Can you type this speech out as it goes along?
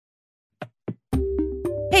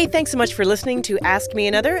Hey, thanks so much for listening to Ask Me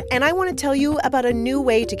Another, and I want to tell you about a new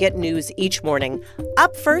way to get news each morning.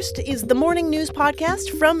 Up first is the Morning News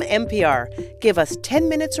Podcast from NPR. Give us 10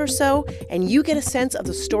 minutes or so, and you get a sense of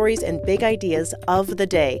the stories and big ideas of the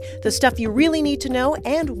day, the stuff you really need to know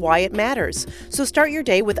and why it matters. So start your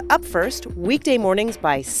day with Up First, weekday mornings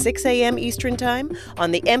by 6 a.m. Eastern Time on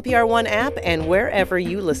the NPR One app and wherever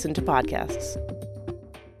you listen to podcasts.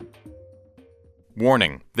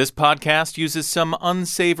 Warning, this podcast uses some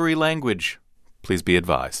unsavory language. Please be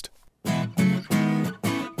advised. From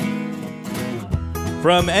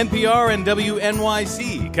NPR and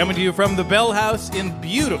WNYC, coming to you from the Bell House in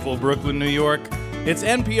beautiful Brooklyn, New York, it's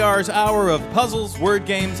NPR's hour of puzzles, word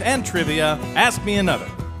games, and trivia. Ask Me Another.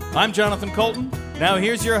 I'm Jonathan Colton. Now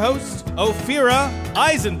here's your host, Ophira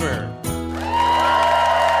Eisenberg.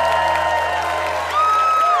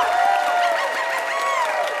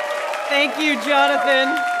 Thank you,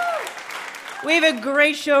 Jonathan. We have a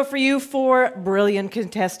great show for you. 4 brilliant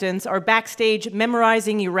contestants are backstage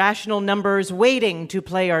memorizing irrational numbers, waiting to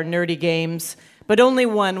play our nerdy games. But only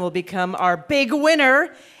one will become our big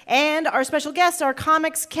winner. And our special guests are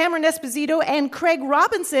comics Cameron Esposito and Craig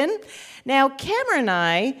Robinson. Now, Cameron and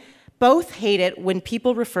I both hate it when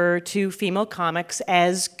people refer to female comics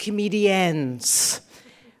as comedians.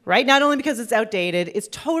 Right? Not only because it's outdated, it's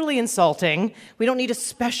totally insulting. We don't need a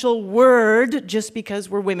special word just because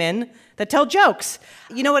we're women that tell jokes.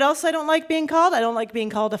 You know what else I don't like being called? I don't like being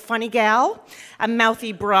called a funny gal, a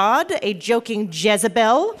mouthy broad, a joking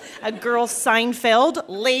Jezebel, a girl Seinfeld,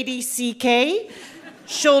 Lady CK,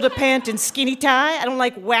 shoulder pant and skinny tie. I don't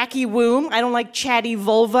like wacky womb. I don't like chatty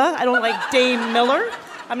vulva. I don't like Dame Miller.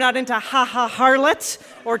 I'm not into ha-ha harlot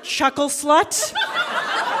or chuckle slut.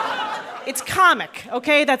 It's comic,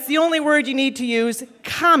 okay? That's the only word you need to use,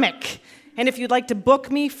 comic. And if you'd like to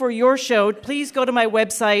book me for your show, please go to my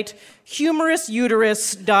website,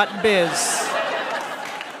 humorousuterus.biz.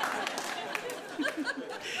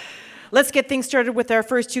 Let's get things started with our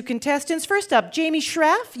first 2 contestants. First up, Jamie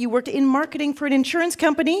Schraff. You worked in marketing for an insurance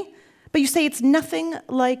company, but you say it's nothing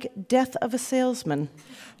like Death of a Salesman.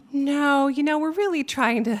 No, we're really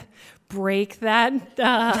trying to break that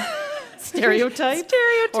Stereotype,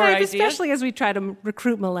 especially as we try to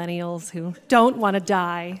recruit millennials who don't want to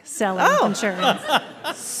die selling insurance.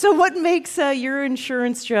 So what makes your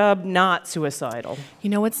insurance job not suicidal?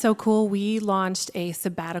 You know what's so cool? We launched a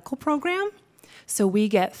sabbatical program. So we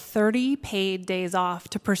get 30 paid days off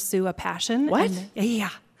to pursue a passion. What?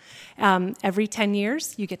 Yeah. Every 10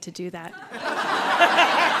 years, you get to do that.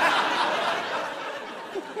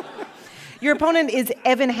 Your opponent is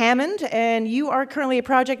Evan Hammond, and you are currently a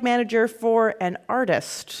project manager for an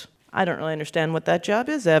artist. I don't really understand what that job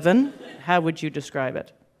is, Evan. How would you describe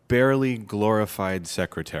it? Barely glorified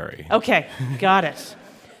secretary. Okay, got it.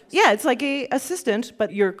 Yeah, it's like an assistant,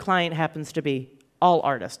 but your client happens to be all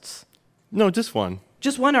artists. No, just one.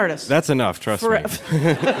 Just one artist. That's enough, trust me.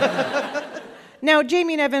 Now,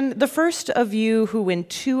 Jamie and Evan, the first of you who win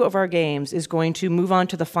 2 of our games is going to move on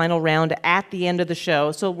to the final round at the end of the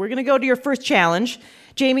show. So we're going to go to your first challenge.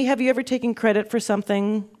 Jamie, have you ever taken credit for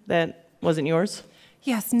something that wasn't yours?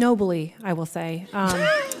 Yes, nobly, I will say.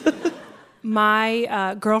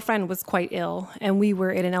 My girlfriend was quite ill, and we were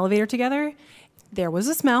in an elevator together. There was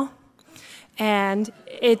a smell, and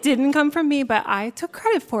it didn't come from me, but I took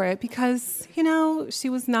credit for it because, she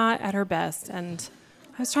was not at her best, and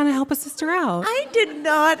I was trying to help a sister out. I did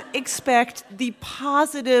not expect the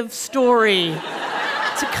positive story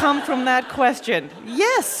to come from that question.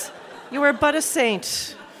 Yes, you are but a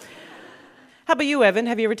saint. How about you, Evan?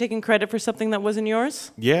 Have you ever taken credit for something that wasn't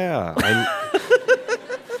yours? Yeah.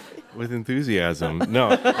 With enthusiasm. No.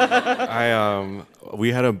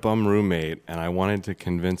 We had a bum roommate, and I wanted to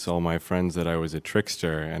convince all my friends that I was a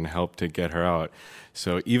trickster and help to get her out.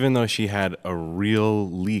 So even though she had a real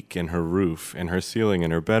leak in her roof, in her ceiling,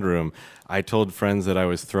 in her bedroom, I told friends that I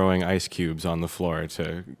was throwing ice cubes on the floor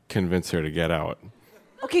to convince her to get out.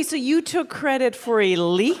 Okay, so you took credit for a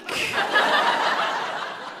leak?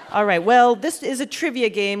 All right, well, this is a trivia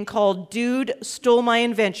game called Dude Stole My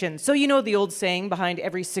Invention. So you know the old saying, behind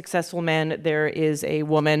every successful man, there is a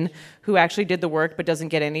woman who actually did the work but doesn't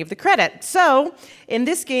get any of the credit. So in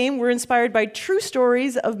this game, we're inspired by true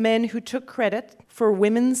stories of men who took credit for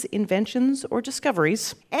women's inventions or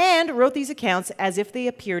discoveries and wrote these accounts as if they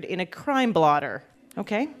appeared in a crime blotter.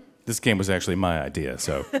 Okay? This game was actually my idea,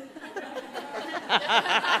 so...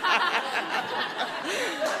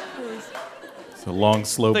 It's a long,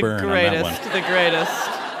 slow burn on that one. The greatest.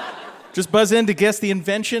 Just buzz in to guess the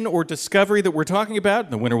invention or discovery that we're talking about,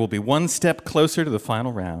 and the winner will be one step closer to the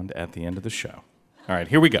final round at the end of the show. All right,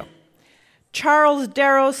 here we go. Charles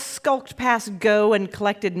Darrow skulked past Go and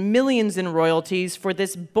collected millions in royalties for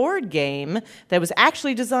this board game that was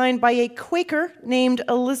actually designed by a Quaker named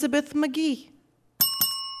Elizabeth McGee.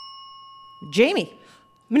 Jamie.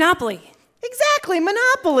 Monopoly. Exactly,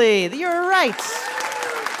 Monopoly. You're right.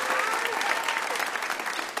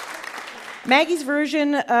 Maggie's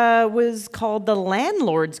version was called the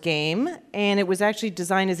Landlord's Game, and it was actually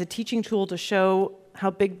designed as a teaching tool to show how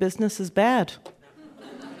big business is bad.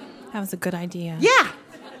 That was a good idea. Yeah!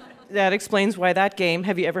 That explains why that game.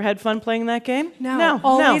 Have you ever had fun playing that game? No,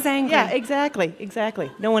 always angry. Yeah,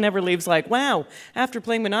 exactly. No one ever leaves like, wow, after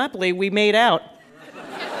playing Monopoly, we made out.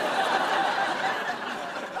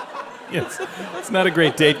 Yes, it's not a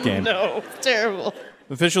great date game. No, it's terrible.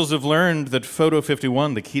 Officials have learned that Photo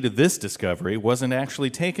 51, the key to this discovery, wasn't actually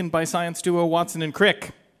taken by science duo Watson and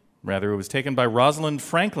Crick. Rather, it was taken by Rosalind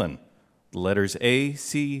Franklin. The letters A,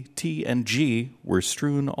 C, T, and G were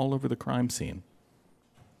strewn all over the crime scene.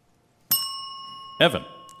 Evan.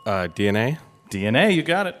 DNA? DNA, you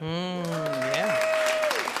got it.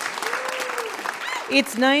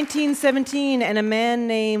 It's 1917, and a man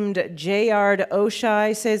named Jayard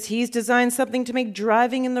Oshai says he's designed something to make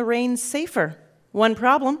driving in the rain safer. One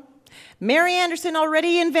problem. Mary Anderson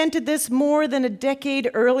already invented this more than a decade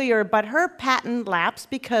earlier, but her patent lapsed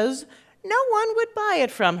because no one would buy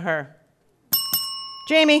it from her.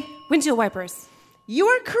 Jamie. Windshield wipers. You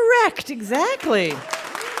are correct, exactly.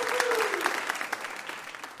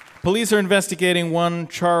 Police are investigating one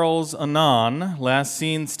Charles Annan, last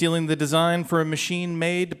seen stealing the design for a machine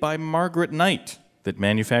made by Margaret Knight that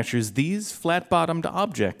manufactures these flat-bottomed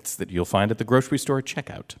objects that you'll find at the grocery store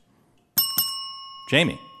checkout.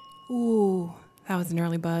 Jamie. Ooh, that was an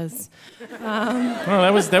early buzz.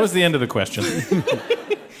 Well, that was the end of the question.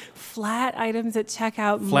 Flat items at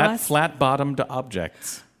checkout. Flat-bottomed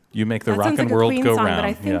objects. You make the that rock sounds and like world a Queen go song, round. But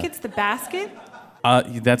I think Yeah. it's the basket.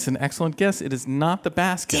 That's an excellent guess. It is not the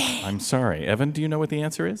basket. Dang. I'm sorry. Evan, do you know what the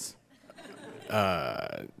answer is?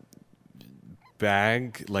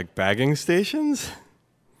 Bagging stations?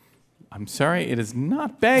 I'm sorry, it is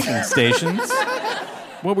not bagging stations.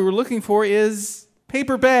 What we were looking for is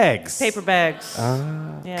paper bags. Paper bags.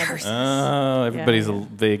 Yeah. Oh, everybody's Yeah.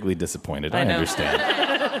 vaguely disappointed. I know. understand.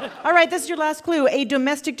 All right, this is your last clue. A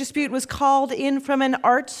domestic dispute was called in from an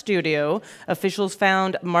art studio. Officials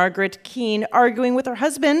found Margaret Keane arguing with her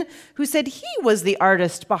husband, who said he was the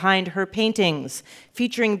artist behind her paintings,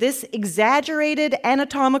 featuring this exaggerated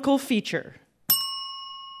anatomical feature.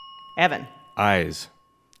 Evan. Eyes.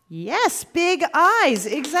 Yes, big eyes,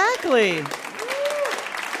 exactly.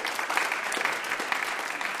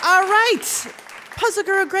 All right. Puzzle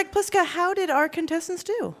Guru Greg Pliska, how did our contestants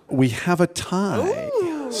do? We have a tie.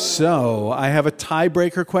 So I have a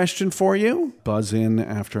tiebreaker question for you. Buzz in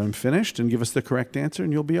after I'm finished and give us the correct answer,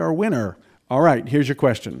 and you'll be our winner. All right, here's your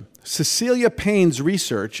question. Cecilia Payne's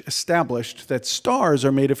research established that stars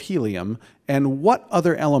are made of helium, and what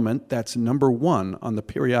other element that's number 1 on the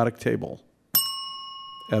periodic table?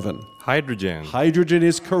 Evan. Hydrogen. Hydrogen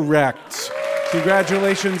is correct.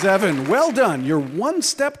 Congratulations, Evan. Well done. You're one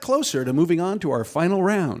step closer to moving on to our final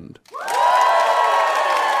round.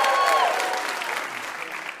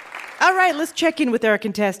 All right, let's check in with our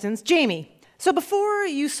contestants. Jamie, so before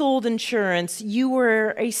you sold insurance, you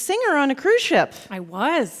were a singer on a cruise ship. I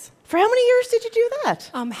was. For how many years did you do that?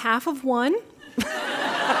 Half of one.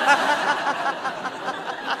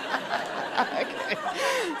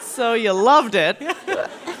 So you loved it.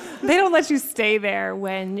 They don't let you stay there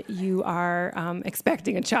when you are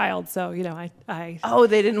expecting a child. So, you know, I Oh,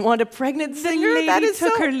 they didn't want a pregnant singer? lady That is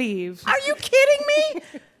took so... her leave. Are you kidding me?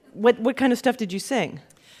 What kind of stuff did you sing?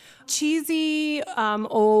 Cheesy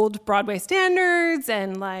old Broadway standards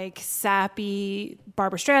and like sappy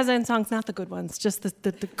Barbara Streisand songs, not the good ones, just the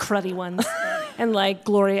cruddy ones. And like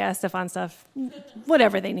Gloria Estefan stuff,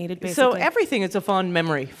 whatever they needed, basically. So everything is a fond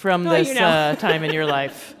memory from Oh, this you know. time in your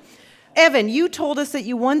life. Evan, you told us that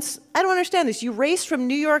you once, I don't understand this, you raced from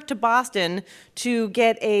New York to Boston to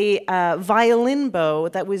get a violin bow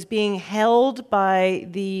that was being held by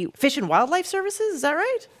the Fish and Wildlife Services, is that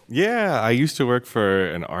right? Yeah, I used to work for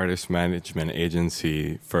an artist management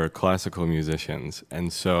agency for classical musicians.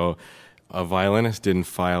 And so a violinist didn't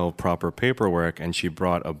file proper paperwork, and she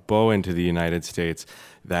brought a bow into the United States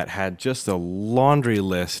that had just a laundry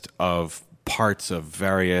list of parts of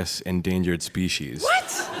various endangered species.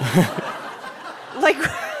 What?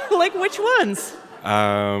 like which ones?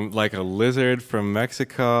 Like a lizard from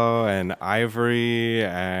Mexico and ivory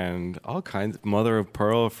and all kinds, mother of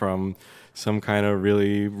pearl from some kind of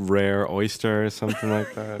really rare oyster or something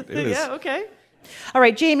like that. It was, Yeah, okay. All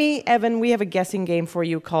right, Jamie, Evan, we have a guessing game for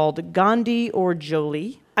you called Gandhi or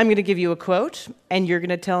Jolie. I'm going to give you a quote, and you're going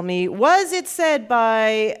to tell me, was it said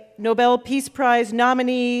by Nobel Peace Prize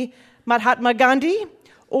nominee Mahatma Gandhi,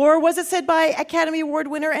 or was it said by Academy Award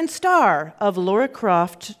winner and star of Lara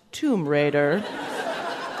Croft Tomb Raider,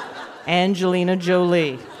 Angelina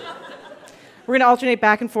Jolie? We're going to alternate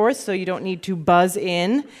back and forth, so you don't need to buzz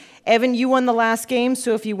in. Evan, you won the last game,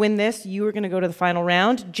 so if you win this, you are going to go to the final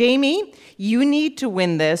round. Jamie, you need to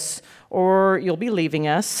win this, or you'll be leaving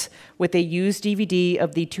us with a used DVD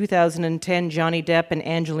of the 2010 Johnny Depp and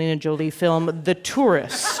Angelina Jolie film, The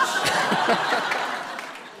Tourist.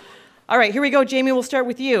 All right, here we go. Jamie, we'll start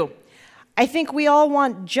with you. I think we all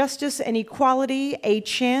want justice and equality, a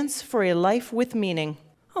chance for a life with meaning.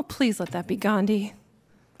 Oh, please let that be Gandhi.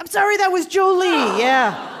 I'm sorry, that was Jolie.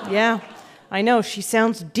 Yeah. I know, she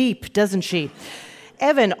sounds deep, doesn't she?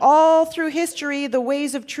 Evan, all through history, the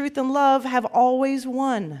ways of truth and love have always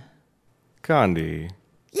won. Gandhi.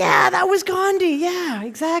 Yeah, that was Gandhi. Yeah,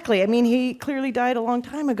 exactly. I mean, he clearly died a long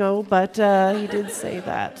time ago, but he did say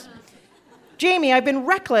that. Jamie, I've been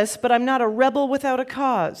reckless, but I'm not a rebel without a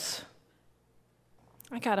cause.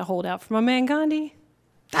 I gotta hold out for my man Gandhi.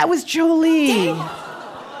 That was Jolie.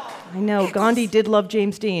 I know, Gandhi did love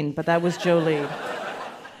James Dean, but that was Jolie.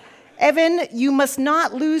 Evan, you must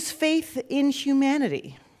not lose faith in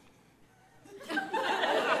humanity.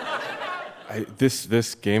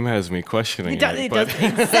 This game has me questioning it. It does,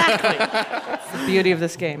 exactly. It's the beauty of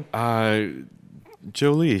this game.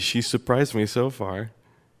 Jolie, she surprised me so far.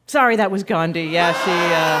 Sorry, that was Gandhi. Yeah, she...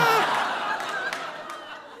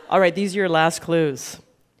 All right, these are your last clues.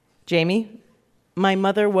 Jamie, my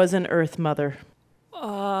mother was an Earth mother.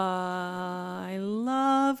 I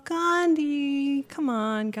love Gandhi. Come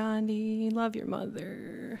on, Gandhi. Love your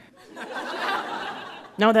mother.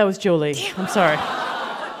 No, that was Jolie. I'm sorry.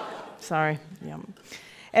 Sorry. Yeah.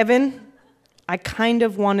 Evan, I kind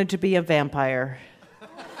of wanted to be a vampire.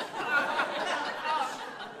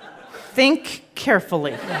 Think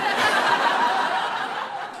carefully.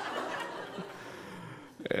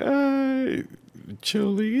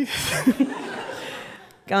 Jolie.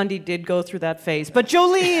 Gandhi did go through that phase, but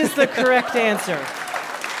Jolie is the correct answer.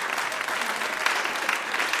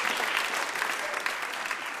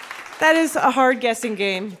 That is a hard guessing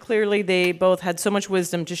game. Clearly, they both had so much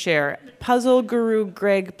wisdom to share. Puzzle guru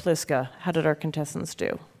Greg Pliska, how did our contestants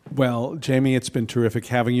do? Well, Jamie, it's been terrific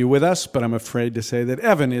having you with us, but I'm afraid to say that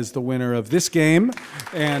Evan is the winner of this game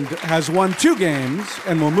and has won 2 games,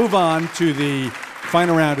 and will move on to the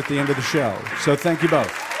final round at the end of the show. So thank you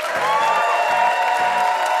both.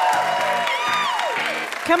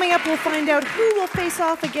 Coming up, we'll find out who will face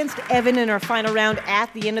off against Evan in our final round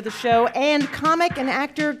at the end of the show, and comic and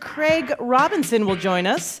actor Craig Robinson will join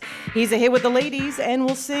us. He's a hit with the ladies and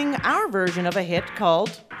will sing our version of a hit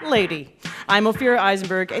called Lady. I'm Ophira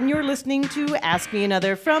Eisenberg, and you're listening to Ask Me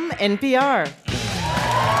Another from NPR.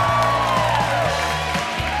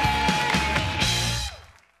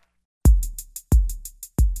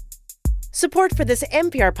 Support for this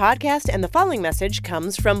NPR podcast and the following message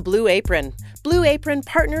comes from Blue Apron. Blue Apron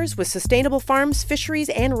partners with sustainable farms, fisheries,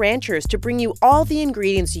 and ranchers to bring you all the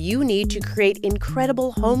ingredients you need to create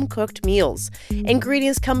incredible home-cooked meals.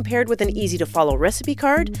 Ingredients come paired with an easy-to-follow recipe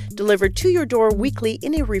card delivered to your door weekly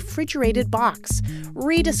in a refrigerated box.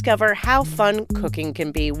 Rediscover how fun cooking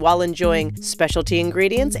can be while enjoying specialty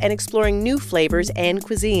ingredients and exploring new flavors and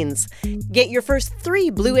cuisines. Get your first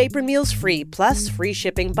 3 Blue Apron meals free, plus free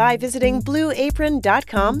shipping by visiting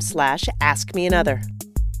blueapron.com/askmeanother.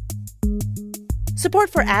 Support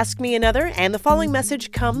for Ask Me Another and the following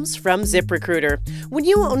message comes from ZipRecruiter. When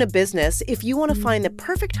you own a business, if you want to find the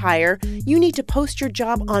perfect hire, you need to post your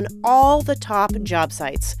job on all the top job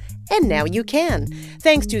sites. And now you can.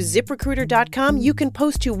 Thanks to ZipRecruiter.com, you can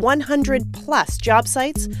post to 100 plus job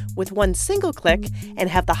sites with one single click and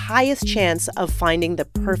have the highest chance of finding the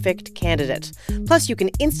perfect candidate. Plus, you can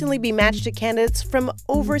instantly be matched to candidates from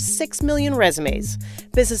over 6 million resumes.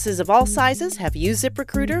 Businesses of all sizes have used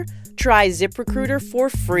ZipRecruiter. Try ZipRecruiter for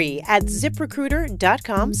free at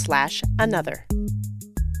ZipRecruiter.com/another.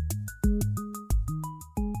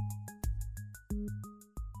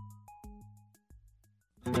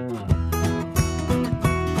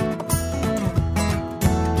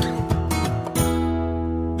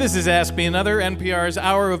 This is Ask Me Another, NPR's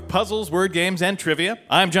hour of puzzles, word games, and trivia.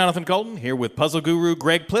 I'm Jonathan Colton, here with puzzle guru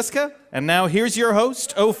Greg Pliska. And now here's your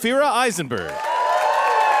host, Ophira Eisenberg.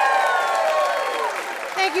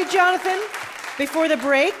 Thank you, Jonathan. Before the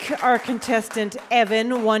break, our contestant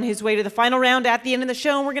Evan won his way to the final round at the end of the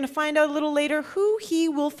show, and we're going to find out a little later who he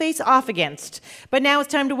will face off against. But now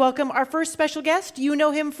it's time to welcome our first special guest. You know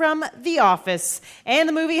him from The Office and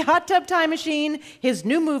the movie Hot Tub Time Machine. His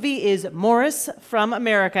new movie is Morris from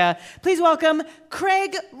America. Please welcome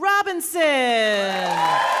Craig Robinson.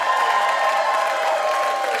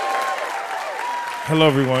 Hello,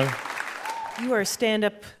 everyone. You are a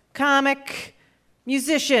stand-up comic,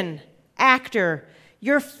 musician, actor.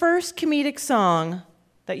 Your first comedic song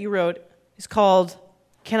that you wrote is called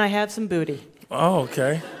Can I Have Some Booty? Oh,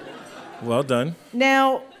 okay. Well done.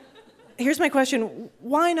 Now, here's my question.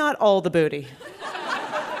 Why not all the booty?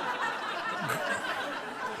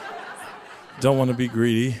 Don't want to be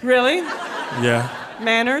greedy. Really? Yeah.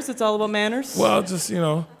 Manners? It's all about manners? Well, just,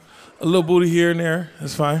 a little booty here and there.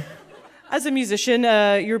 That's fine. As a musician,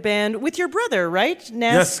 your band with your brother, right?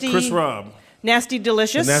 Nasty, Yes, Chris Robb. Nasty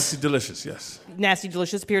Delicious? Nasty Delicious, yes. Nasty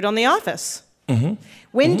Delicious appeared on The Office. Mm-hmm.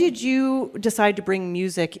 When did you decide to bring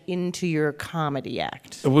music into your comedy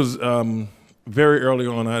act? It was very early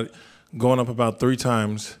on. I'd gone up about 3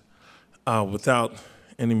 times without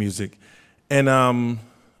any music. And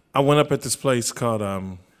I went up at this place called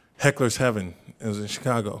Heckler's Heaven. It was in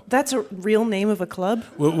Chicago. That's a real name of a club?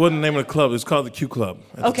 Well, it wasn't the name of the club. It was called the Q Club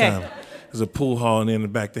at Okay. the time. It was a pool hall, and in the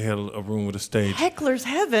back they had a room with a stage. Heckler's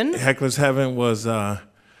Heaven? Heckler's Heaven was,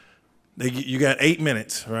 you got 8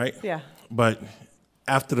 minutes, right? Yeah. But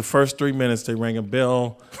after the first 3 minutes, they rang a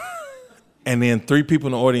bell, and then 3 people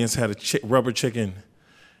in the audience had a rubber chicken,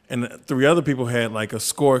 and 3 other people had like a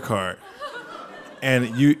scorecard.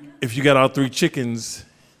 And if you got all 3 chickens,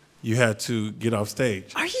 you had to get off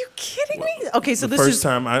stage. Are you kidding me? Okay, so The this first is...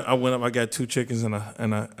 time I went up, I got 2 chickens, and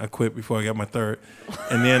I quit before I got my 3rd.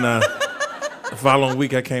 And then the following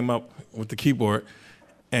week, I came up with the keyboard,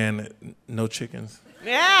 and no chickens.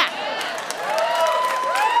 Yeah.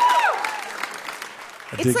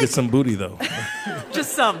 I did get some booty, though.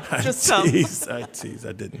 Just some. Just some. I teased.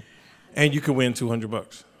 I didn't. And you could win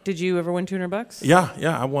 $200. Did you ever win $200? Yeah.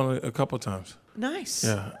 I won it a couple of times. Nice.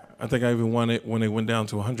 Yeah. I think I even won it when they went down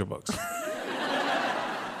to $100.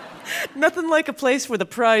 Nothing like a place where the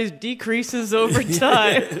prize decreases over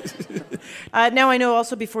time. Now I know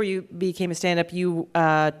also before you became a stand-up, you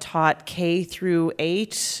taught K through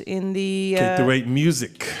 8 in the... K through 8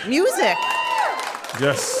 music. Music.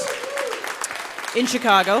 Yes. In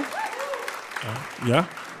Chicago. Yeah.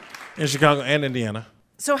 In Chicago and Indiana.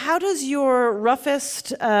 So how does your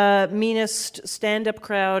roughest, meanest stand-up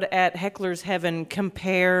crowd at Heckler's Heaven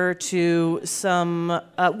compare to some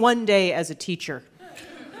one day as a teacher?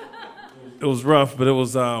 It was rough, but it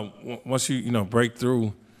was once you break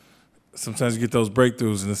through. Sometimes you get those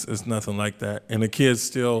breakthroughs, and it's nothing like that. And the kids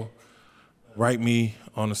still write me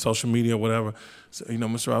on the social media or whatever. So,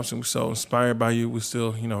 Mr. Robinson, we're so inspired by you. We're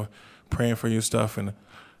still, praying for your stuff, and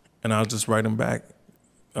I'll just write them back.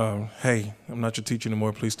 Hey, I'm not your teacher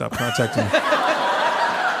anymore. Please stop contacting me.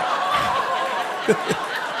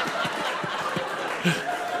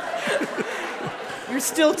 You're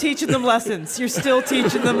still teaching them lessons. You're still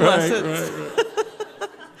teaching them lessons.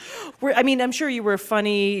 Right. I'm sure you were a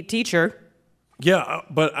funny teacher. Yeah,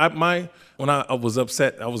 but when I was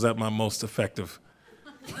upset, I was at my most effective.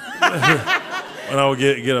 When I would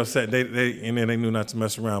get upset, they knew not to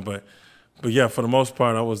mess around. But yeah, for the most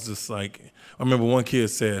part, I was just like, I remember one kid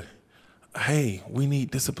said, "Hey, we need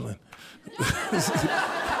discipline."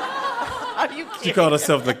 Are you kidding? She called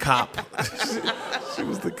herself the cop. She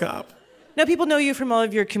was the cop. Now, people know you from all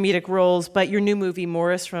of your comedic roles, but your new movie,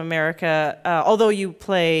 Morris from America, although you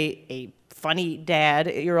play a funny dad,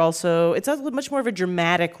 it's a much more of a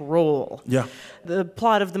dramatic role. Yeah. The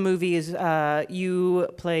plot of the movie is you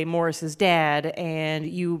play Morris's dad, and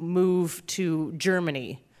you move to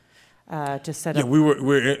Germany to set up. Yeah,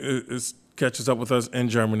 it catches up with us in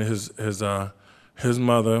Germany. His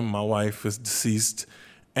mother, my wife, is deceased,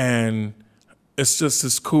 and it's just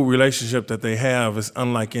this cool relationship that they have. It's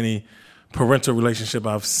unlike any parental relationship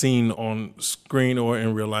I've seen on screen or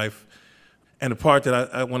in real life. And the part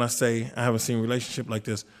that when I say I haven't seen a relationship like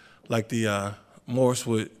this, like the Morris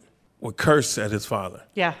would curse at his father.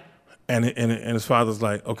 Yeah. And his father's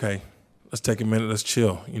like, okay, let's take a minute, let's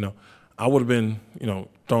chill. I would have been,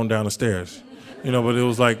 thrown down the stairs. But it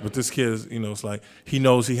was like, but this kid is, it's like he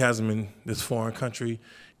knows he has him in this foreign country,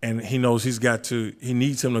 and he knows he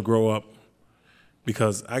needs him to grow up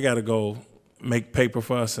because I got to go make paper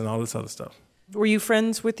for us and all this other stuff. Were you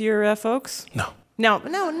friends with your folks? No. No,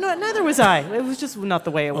 neither was I. It was just not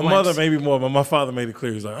the way it went. My mother maybe more, but my father made it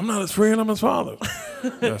clear. He's like, I'm not his friend, I'm his father.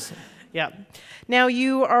 Yes. Yeah. Now,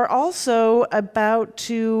 you are also about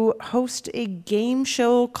to host a game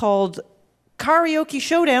show called Karaoke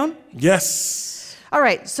Showdown. Yes. All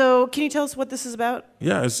right, so can you tell us what this is about?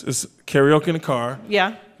 Yeah, it's karaoke in the car.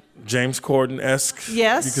 Yeah. James Corden-esque,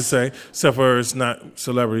 Yes. you could say, except for it's not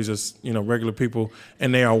celebrities, it's regular people,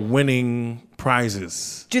 and they are winning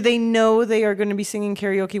prizes. Do they know they are going to be singing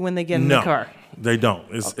karaoke when they get in the car? They don't.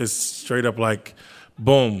 It's straight up like,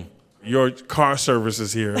 boom, your car service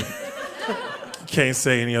is here. Can't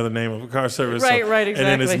say any other name of a car service. Right, exactly. And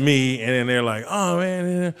then it's me, and then they're like, oh,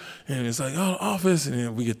 man, and it's like, oh, office, and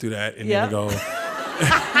then we get through that, and then we go.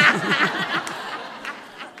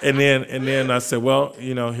 and then I said, well,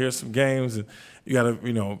 here's some games, and you got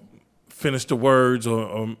to, finish the words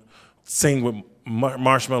or sing with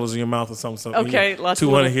marshmallows in your mouth or something. Okay, lots of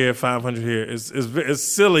 200 little... here, 500 here. It's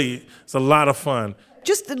silly. It's a lot of fun.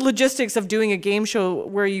 Just the logistics of doing a game show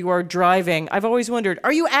where you are driving. I've always wondered,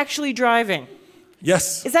 are you actually driving?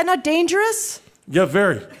 Yes. Is that not dangerous? Yeah,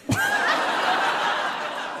 very.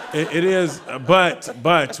 it is, but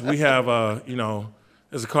we have,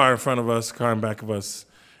 there's a car in front of us, a car in back of us,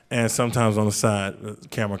 and sometimes on the side, a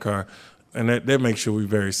camera car, and that makes sure we're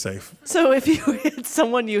very safe. So if you hit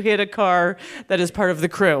someone, you hit a car that is part of the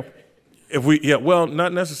crew? Well,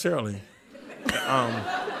 not necessarily.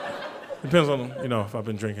 Depends on, if I've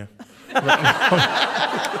been drinking.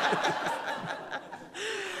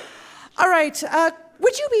 All right.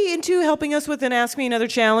 Would you be into helping us with an Ask Me Another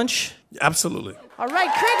challenge? Absolutely. All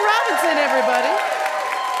right. Craig Robinson, everybody.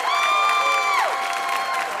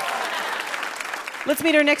 Let's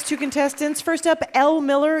meet our next two contestants. First up, Elle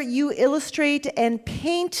Miller. You illustrate and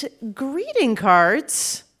paint greeting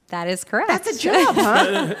cards. That is correct. That's a job,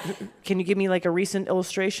 huh? Can you give me like a recent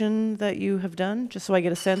illustration that you have done, just so I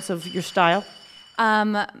get a sense of your style?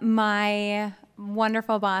 My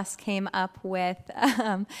wonderful boss came up with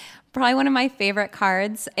probably one of my favorite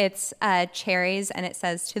cards. It's cherries, and it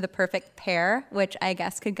says "To the perfect pair," which I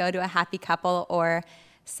guess could go to a happy couple or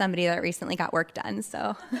somebody that recently got work done.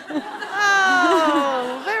 So.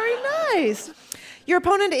 Oh, very nice. Your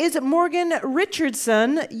opponent is Morgan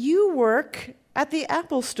Richardson. You work at the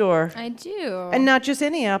Apple Store. I do. And not just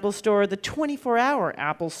any Apple Store, the 24-hour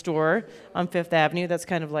Apple Store on Fifth Avenue. That's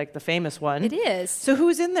kind of like the famous one. It is. So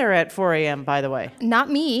who's in there at 4 a.m., by the way? Not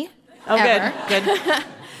me. Oh, ever. good.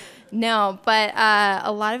 No, but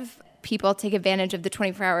a lot of people take advantage of the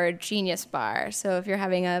 24-hour Genius Bar. So if you're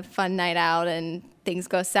having a fun night out and things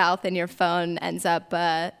go south and your phone ends up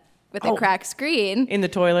with a cracked screen. In the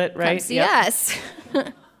toilet, right? Come see us.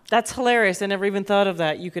 That's hilarious. I never even thought of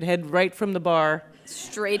that. You could head right from the bar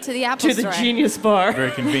Straight to the Apple to Store. the Genius Bar.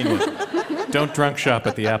 Very convenient. Don't drunk shop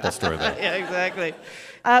at the Apple Store, though. Yeah, exactly.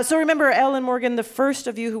 So remember, Elle and Morgan, the first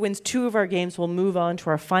of you who wins 2 of our games will move on to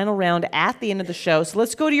our final round at the end of the show. So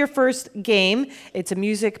let's go to your first game. It's a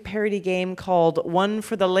music parody game called One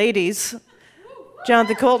for the Ladies.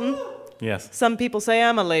 Jonathan Colton, Yes. some people say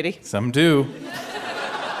I'm a lady. Some do.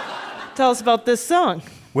 Tell us about this song.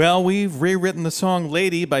 Well, we've rewritten the song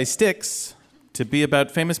Lady by Styx to be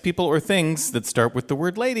about famous people or things that start with the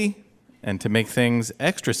word lady. And to make things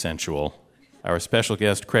extra sensual, our special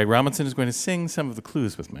guest, Craig Robinson, is going to sing some of the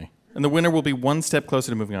clues with me. And the winner will be one step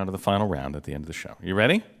closer to moving on to the final round at the end of the show. You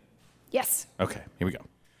ready? Yes. Okay, here we go.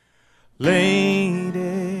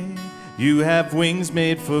 Lady, you have wings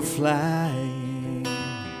made for flying.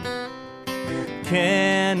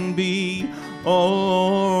 Can be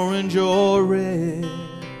orange or red.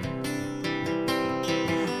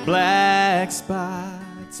 Black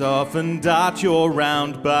spots often dot your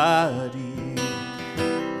round body.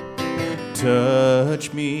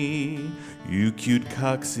 Touch me, you cute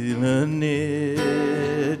coxylonid.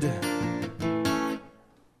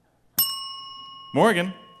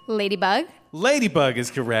 Morgan. Ladybug. Ladybug is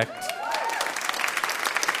correct.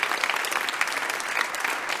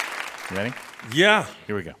 You ready? Yeah.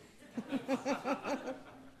 Here we go.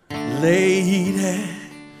 Lady,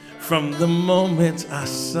 from the moment I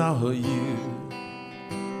saw you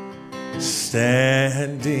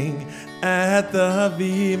standing at the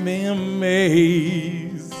VMAs,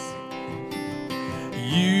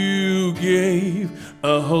 you gave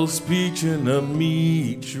a whole speech in a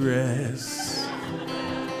meat dress.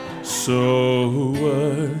 So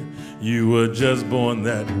what? You were just born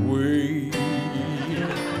that way.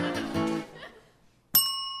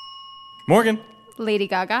 Morgan. Lady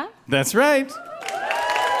Gaga. That's right.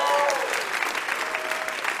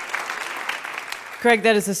 Craig,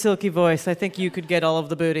 that is a silky voice. I think you could get all of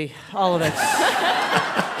the booty. All of it.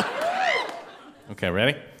 Okay,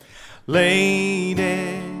 ready?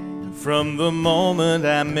 Lady, from the moment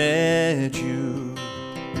I met you,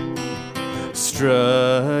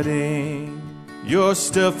 strutting your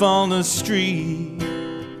stuff on the street,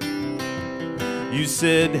 You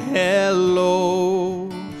said hello,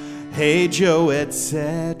 hey Joe,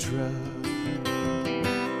 etc.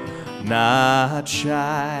 Not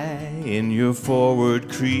shy in your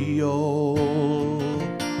forward Creole.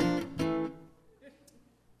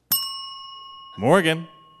 Morgan.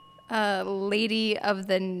 Lady of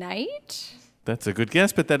the Night? That's a good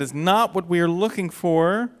guess, but that is not what we are looking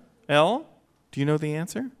for. Elle, do you know the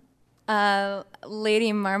answer?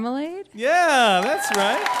 Lady Marmalade? Yeah, that's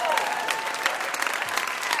right.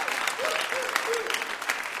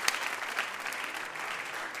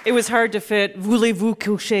 It was hard to fit "Voulez-vous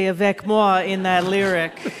coucher avec moi" in that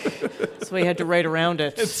lyric, so we had to write around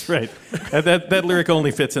it. That's right. That lyric only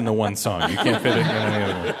fits into one song. You can't fit it in any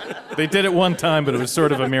other one. They did it one time, but it was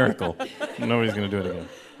sort of a miracle. Nobody's going to do it again.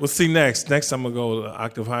 We'll see next. Next, I'm going to go an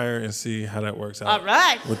octave higher and see how that works out. All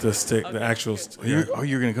right. With the stick, the actual You're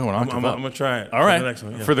going to go an octave I'm up. going to try it. All right. For the next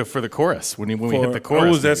one, yeah. For the chorus, when we hit the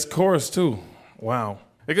chorus. Oh, that's chorus too. Wow.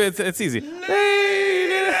 It's easy.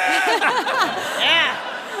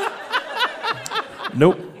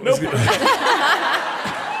 Nope.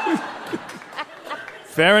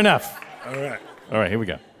 Fair enough. All right. All right, here we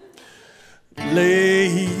go.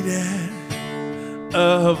 Lady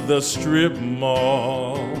of the strip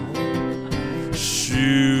mall,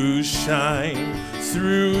 shoes shine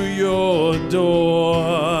through your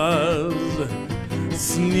doors,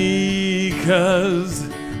 sneakers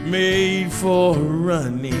made for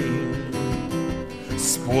running,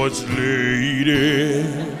 sports lady.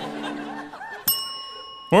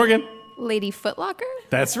 Morgan. Lady Footlocker?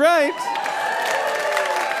 That's right.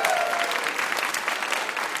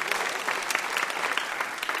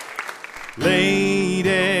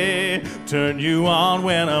 Lady, turn you on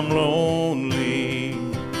when I'm lonely.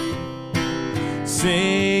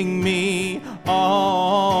 Sing me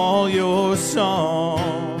all your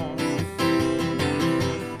songs.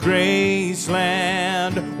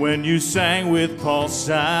 Graceland, when you sang with Paul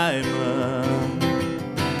Simon.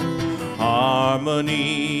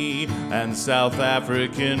 Harmony and South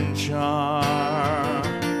African charm.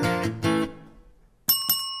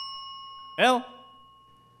 Elle?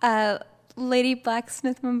 Lady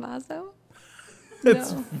Blacksmith Mambazo?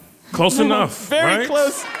 It's close enough. Very right?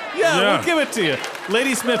 close. Yeah, we'll give it to you.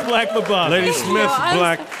 Lady Smith Black Mambazo. Lady Smith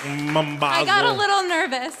Black Mambazo. I got a little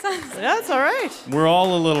nervous. That's all right. We're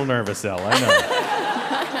all a little nervous, Elle. I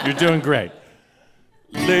know. You're doing great.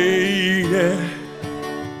 Lady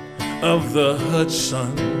of the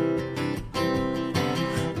Hudson,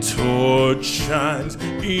 torch shines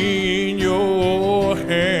in your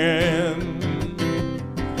hand.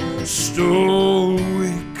 Stoic,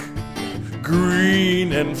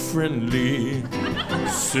 green and friendly,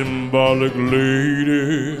 symbolic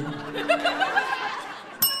lady.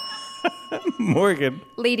 Morgan.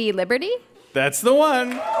 Lady Liberty? That's the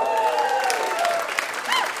one.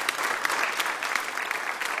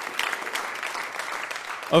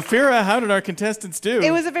 Ophira, how did our contestants do?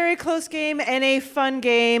 It was a very close game and a fun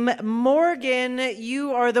game. Morgan,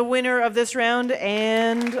 you are the winner of this round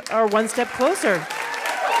and are one step closer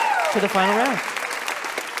to the final round.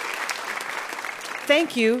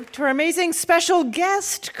 Thank you to our amazing special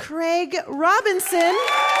guest, Craig Robinson.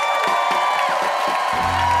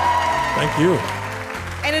 Thank you.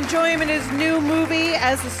 And enjoy him in his new movie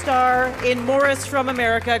as a star in Morris from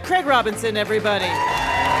America. Craig Robinson, everybody.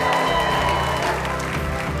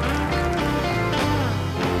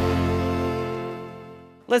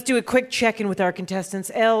 Let's do a quick check-in with our contestants.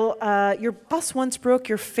 Elle, your bus once broke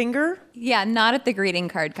your finger? Yeah, not at the greeting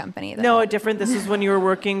card company, though. No, different. This is when you were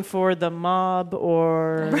working for the mob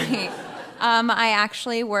or... Right. I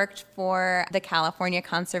actually worked for the California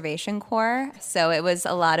Conservation Corps, so it was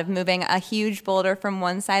a lot of moving a huge boulder from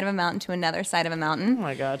one side of a mountain to another side of a mountain. Oh,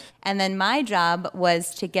 my God. And then my job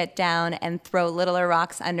was to get down and throw littler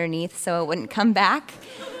rocks underneath so it wouldn't come back.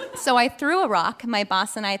 So I threw a rock. My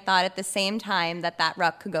boss and I thought at the same time that that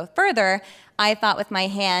rock could go further. I thought with my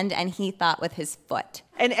hand, and he thought with his foot.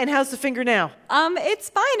 And how's the finger now? It's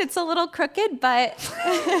fine. It's a little crooked, but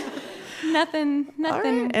nothing. All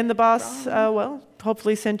right. And the boss,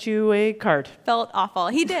 hopefully sent you a card. Felt awful.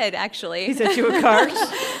 He did, actually. He sent you a card?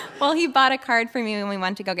 Well, he bought a card for me when we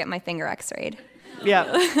went to go get my finger x-rayed. Yeah.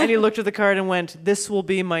 And he looked at the card and went, "This will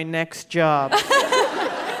be my next job."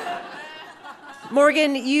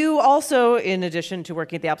 Morgan, you also, in addition to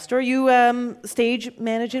working at the App Store, you stage,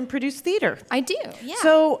 manage, and produce theater. I do, yeah.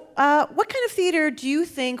 So what kind of theater do you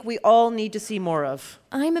think we all need to see more of?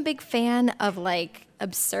 I'm a big fan of, like,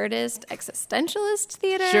 absurdist, existentialist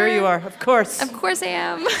theater. Sure you are, of course. Of course I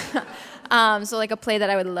am. So, like, a play that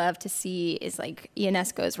I would love to see is, like,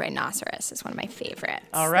 Ionesco's Rhinoceros is one of my favorites.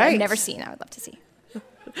 All That right. I've never seen. I would love to see.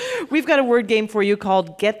 We've got a word game for you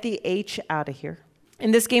called Get the H Out of Here.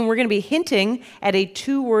 In this game, we're going to be hinting at a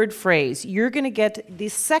 2-word phrase. You're going to get the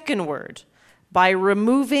second word by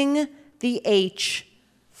removing the H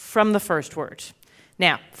from the first word.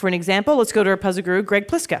 Now, for an example, let's go to our puzzle guru, Greg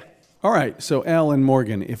Pliska. All right, so Elle and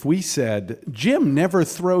Morgan, if we said, Jim never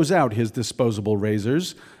throws out his disposable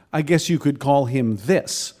razors, I guess you could call him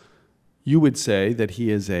this. You would say that he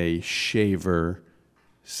is a shaver-saver.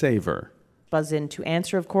 Buzz in to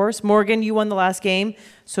answer, of course. Morgan, you won the last game,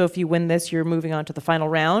 so if you win this, you're moving on to the final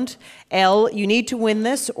round. Elle, you need to win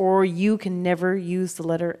this, or you can never use the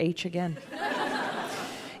letter H again.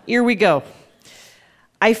 Here we go.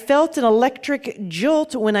 I felt an electric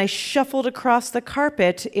jolt when I shuffled across the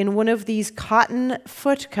carpet in one of these cotton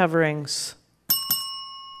foot coverings.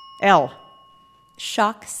 Elle.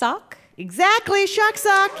 Shock sock? Exactly, shock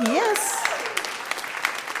sock, yes.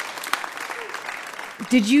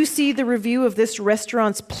 Did you see the review of this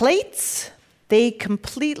restaurant's plates? They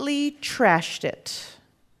completely trashed it.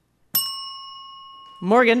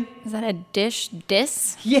 Morgan. Is that a dish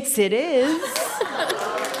dis? Yes, it is.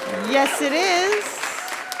 Yes, it is.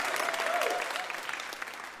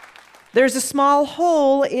 There's a small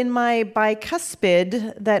hole in my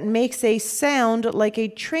bicuspid that makes a sound like a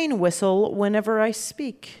train whistle whenever I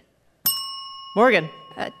speak. Morgan.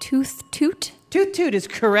 Tooth toot? Toot toot is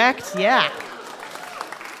correct, yeah.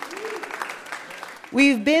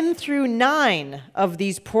 We've been through 9 of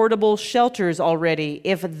these portable shelters already.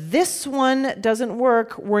 If this one doesn't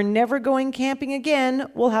work, we're never going camping again.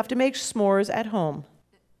 We'll have to make s'mores at home.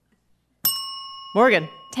 Morgan.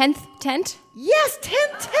 10th tent? Yes,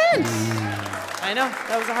 tent. I know,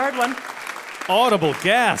 that was a hard one. Audible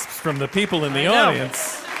gasps from the people in the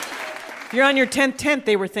audience. If you're on your 10th tent,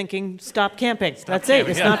 they were thinking, stop camping. That's it,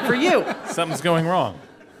 it's not for you. Something's going wrong.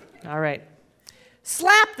 All right.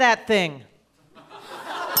 Slap that thing.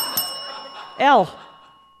 Elle.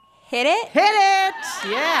 Hit it? Hit it!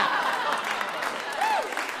 Yeah.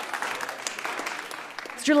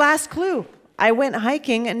 It's your last clue. I went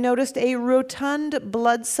hiking and noticed a rotund,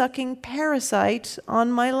 blood-sucking parasite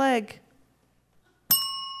on my leg.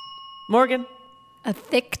 Morgan. A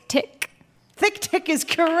thick tick? Thick tick is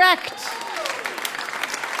correct.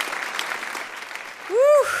 Woo.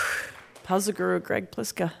 Puzzle guru Greg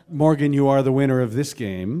Pliska. Morgan, you are the winner of this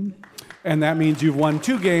game. And that means you've won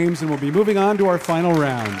 2 games, and we'll be moving on to our final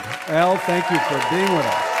round. Elle, thank you for being with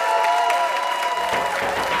us.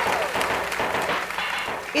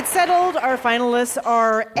 It's settled. Our finalists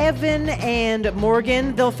are Evan and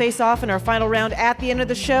Morgan. They'll face off in our final round at the end of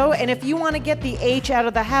the show. And if you want to get the H out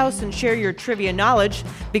of the house and share your trivia knowledge,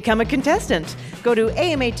 become a contestant. Go to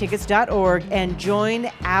amatickets.org and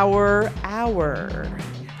join our hour.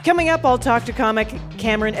 Coming up, I'll talk to comic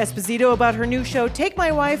Cameron Esposito about her new show, Take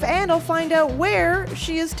My Wife, and I'll find out where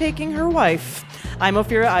she is taking her wife. I'm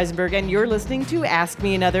Ophira Eisenberg, and you're listening to Ask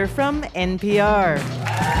Me Another from NPR.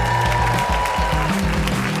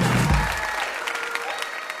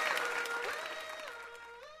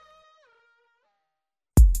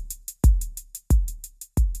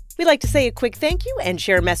 We'd like to say a quick thank you and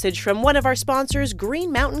share a message from one of our sponsors,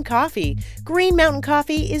 Green Mountain Coffee. Green Mountain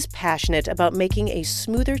Coffee is passionate about making a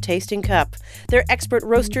smoother tasting cup. Their expert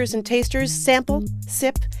roasters and tasters sample,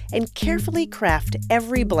 sip, and carefully craft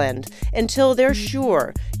every blend until they're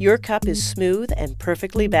sure your cup is smooth and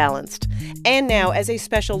perfectly balanced. And now, as a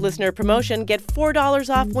special listener promotion, get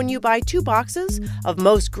 $4 off when you buy 2 boxes of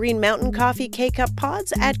most Green Mountain Coffee K-Cup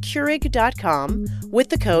pods at Keurig.com with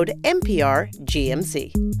the code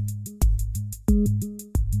MPRGMC.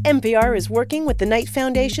 NPR is working with the Knight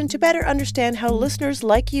Foundation to better understand how listeners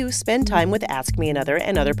like you spend time with Ask Me Another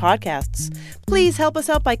and other podcasts. Please help us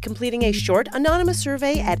out by completing a short, anonymous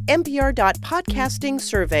survey at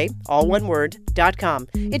npr.podcastingsurvey, all one word, .com.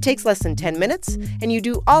 It takes less than 10 minutes, and you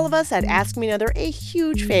do all of us at Ask Me Another a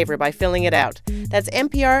huge favor by filling it out. That's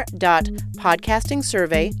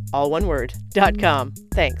npr.podcastingsurvey, all one word, .com.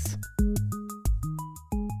 Thanks.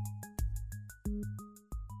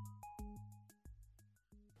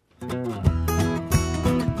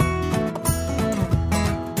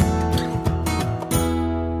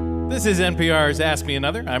 This is NPR's Ask Me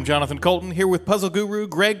Another. I'm Jonathan Colton, here with puzzle guru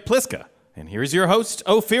Greg Pliska. And here's your host,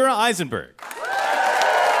 Ophira Eisenberg.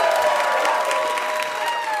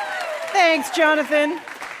 Thanks, Jonathan.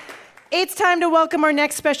 It's time to welcome our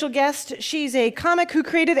next special guest. She's a comic who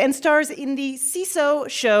created and stars in the CISO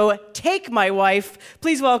show Take My Wife.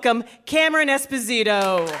 Please welcome Cameron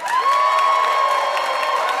Esposito.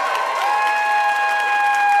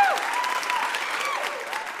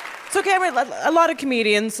 So, Cameron, a lot of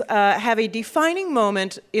comedians have a defining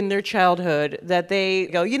moment in their childhood that they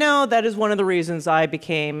go, that is one of the reasons I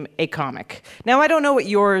became a comic. Now, I don't know what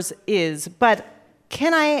yours is, but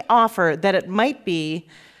can I offer that it might be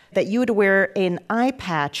that you had to wear an eye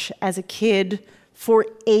patch as a kid for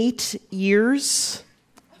 8 years?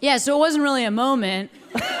 Yeah, so it wasn't really a moment.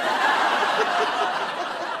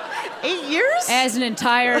 8 years? As an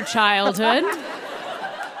entire childhood.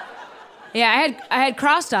 Yeah, I had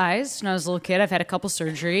crossed eyes when I was a little kid. I've had a couple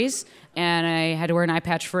surgeries, and I had to wear an eye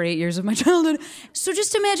patch for 8 years of my childhood. So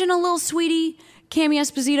just imagine a little sweetie, Cami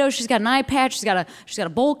Esposito. She's got an eye patch. She's got a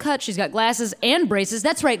bowl cut. She's got glasses and braces.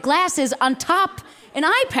 That's right, glasses on top an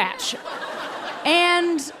eye patch.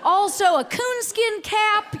 And also a coonskin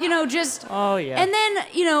cap, just... Oh, yeah. And then,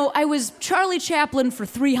 I was Charlie Chaplin for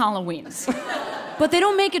 3 Halloweens. But they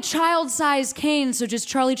don't make a child-sized cane, so just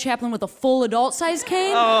Charlie Chaplin with a full adult-sized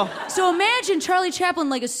cane. Oh. So imagine Charlie Chaplin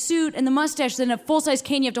like a suit and the mustache, then a full-size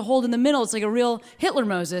cane you have to hold in the middle. It's like a real Hitler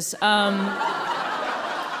Moses.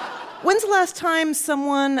 When's the last time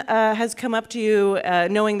someone has come up to you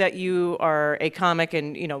knowing that you are a comic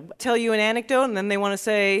and, tell you an anecdote and then they want to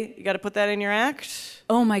say, you got to put that in your act?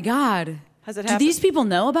 Oh, my God. Has it Do happened? these people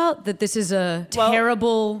know about that this is a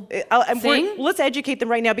terrible thing? Let's educate them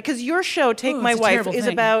right now because your show, Take My it's a Wife, terrible is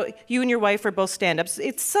thing. about you and your wife are both stand-ups.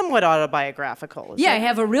 It's somewhat autobiographical. Yeah, I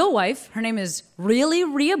have a real wife. Her name is really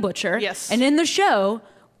Rhea Butcher. Yes. And in the show,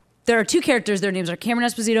 there are 2 characters. Their names are Cameron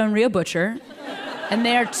Esposito and Rhea Butcher. And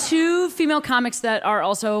they are 2 female comics that are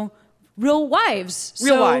also real wives.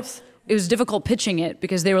 Real wives. It was difficult pitching it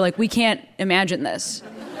because they were like, we can't imagine this.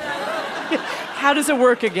 How does it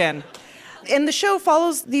work again? And the show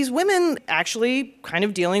follows these women actually kind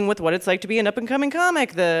of dealing with what it's like to be an up-and-coming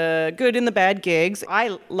comic, the good and the bad gigs.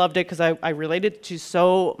 I loved it because I related to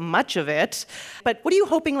so much of it. But what are you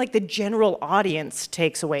hoping the general audience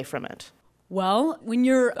takes away from it? Well, when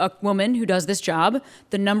you're a woman who does this job,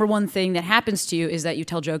 the number one thing that happens to you is that you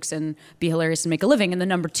tell jokes and be hilarious and make a living. And the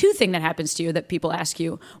number 2 thing that happens to you that people ask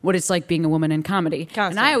you what it's like being a woman in comedy.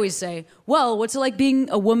 Constantly. And I always say, well, what's it like being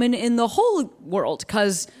a woman in the whole world?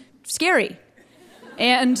 Because scary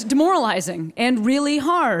and demoralizing and really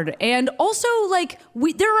hard. And also,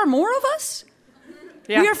 there are more of us.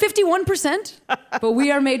 Yeah. We are 51%, but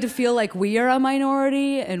we are made to feel like we are a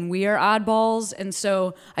minority and we are oddballs. And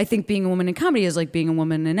so I think being a woman in comedy is like being a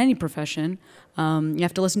woman in any profession. You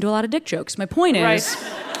have to listen to a lot of dick jokes. My point is... Right.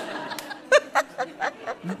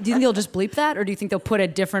 Do you think they'll just bleep that, or do you think they'll put a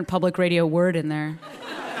different public radio word in there?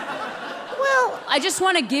 Well, I just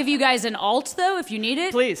want to give you guys an alt, though, if you need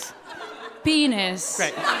it. please. Penis.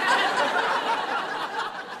 Great.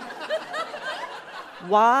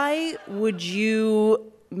 Why would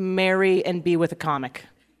you marry and be with a comic?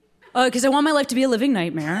 Because I want my life to be a living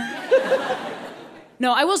nightmare.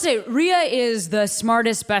 No, I will say, Rhea is the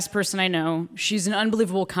smartest, best person I know. She's an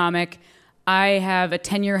unbelievable comic. I have a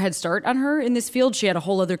 10-year head start on her in this field. She had a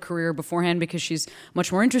whole other career beforehand because she's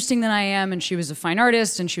much more interesting than I am, and she was a fine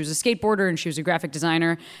artist, and she was a skateboarder, and she was a graphic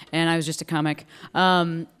designer, and I was just a comic.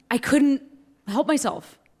 I couldn't help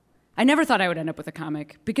myself. I never thought I would end up with a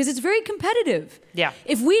comic because it's very competitive. Yeah.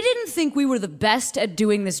 If we didn't think we were the best at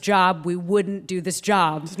doing this job, we wouldn't do this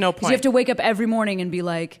job. There's no 'Cause point. you have to wake up every morning and be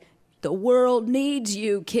like, the world needs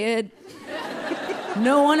you, kid.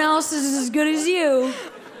 No one else is as good as you.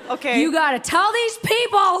 Okay. You gotta tell these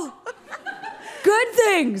people good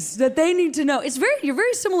things that they need to know. You're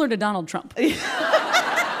very similar to Donald Trump.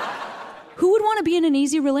 Who would want to be in an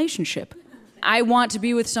easy relationship? I want to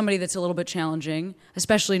be with somebody that's a little bit challenging,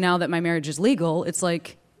 especially now that my marriage is legal. It's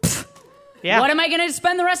like, Yeah. what am I going to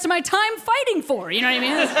spend the rest of my time fighting for? You know what I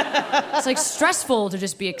mean? It's like stressful to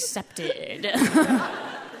just be accepted.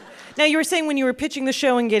 Now, you were saying when you were pitching the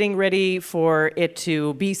show and getting ready for it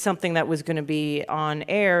to be something that was going to be on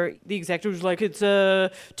air, the executive was like, it's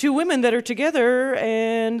 2 women that are together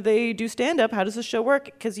and they do stand-up. How does the show work?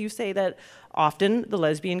 Because you say that often the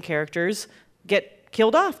lesbian characters get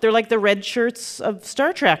killed off. They're like the red shirts of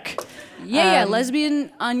Star Trek. Yeah, lesbian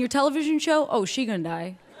on your television show? Oh, she gonna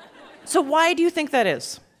die. So why do you think that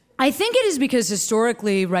is? I think it is because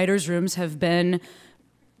historically writers' rooms have been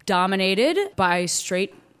dominated by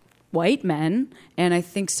straight white men, and I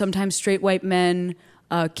think sometimes straight white men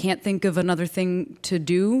can't think of another thing to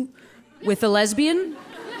do with a lesbian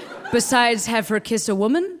besides have her kiss a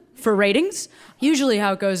woman for ratings. Usually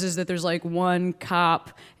how it goes is that there's like one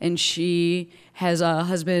cop and she has a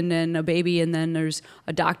husband and a baby, and then there's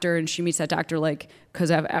a doctor and she meets that doctor because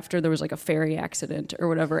after there was like a ferry accident or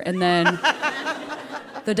whatever, and then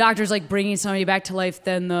the doctor's like bringing somebody back to life,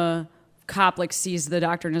 then the cop like sees the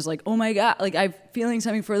doctor and is like, oh my God, like I'm feeling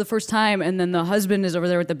something for the first time. And then the husband is over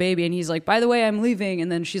there with the baby and he's like, by the way, I'm leaving. And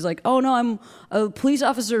then she's like, oh no, I'm a police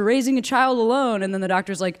officer raising a child alone. And then the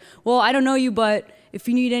doctor's like, well, I don't know you, but if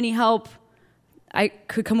you need any help, I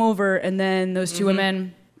could come over. And then those two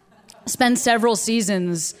women spend several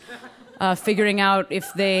seasons figuring out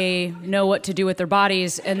if they know what to do with their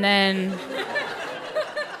bodies. And then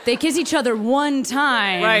they kiss each other one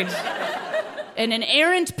time. Right. And an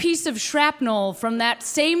errant piece of shrapnel from that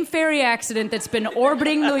same ferry accident that's been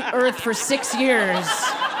orbiting the Earth for 6 years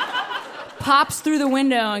pops through the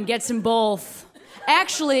window and gets them both.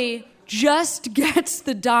 Actually, just gets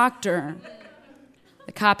the doctor.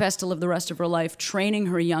 The cop has to live the rest of her life training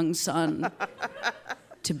her young son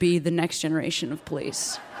to be the next generation of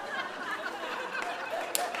police.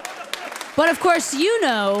 But of course, you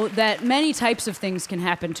know that many types of things can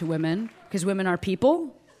happen to women, because women are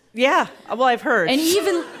people. Yeah, well, I've heard. And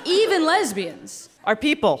even lesbians Are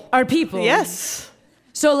people. are people. Yes.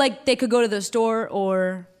 So, like, they could go to the store,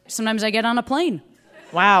 or sometimes I get on a plane.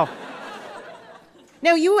 Wow.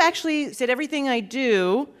 Now, you actually said everything I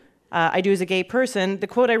do as a gay person. The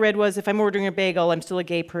quote I read was, if I'm ordering a bagel, I'm still a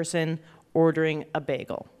gay person ordering a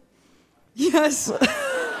bagel. Yes.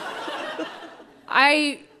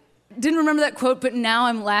 I didn't remember that quote, but now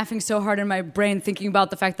I'm laughing so hard in my brain thinking about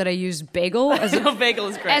the fact that I use bagel as bagel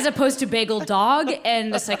is great. as opposed to bagel dog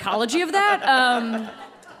and the psychology of that.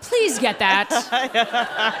 Please get that.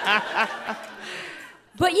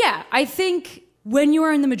 But yeah, I think when you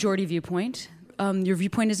are in the majority viewpoint, your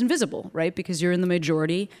viewpoint is invisible, right? Because you're in the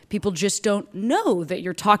majority. People just don't know that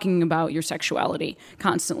you're talking about your sexuality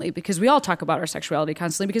constantly, because we all talk about our sexuality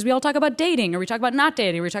constantly, because we all talk about dating, or we talk about not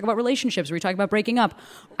dating, or we talk about relationships, or we talk about breaking up.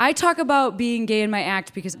 I talk about being gay in my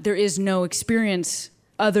act because there is no experience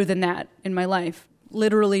other than that in my life.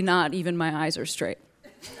 Literally not even my eyes are straight.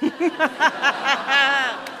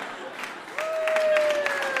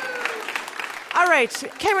 All right,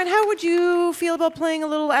 Cameron, how would you feel about playing a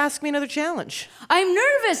little Ask Me Another challenge? I'm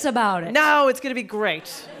nervous about it. No, it's going to be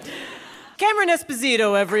great. Cameron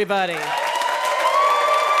Esposito, everybody.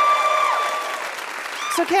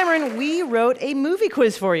 So, Cameron, we wrote a movie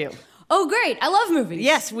quiz for you. Oh, great. I love movies.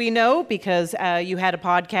 Yes, we know, because you had a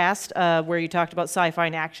podcast where you talked about sci-fi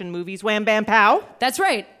and action movies. Wham, bam, pow. That's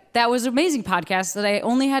right. That was an amazing podcast that I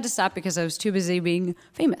only had to stop because I was too busy being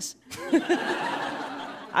famous.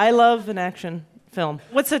 I love an action film.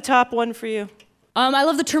 What's the top one for you? I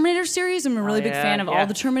love the Terminator series. I'm a really big yeah, fan of yeah. all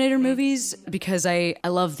the Terminator movies because I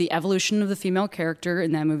love the evolution of the female character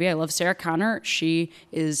in that movie. I love Sarah Connor. She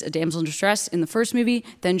is a damsel in distress in the first movie.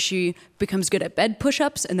 Then she becomes good at bed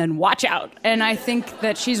push-ups, and then watch out. And I think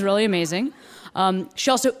that she's really amazing.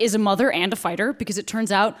 She also is a mother and a fighter, because it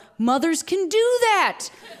turns out mothers can do that.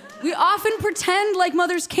 We often pretend like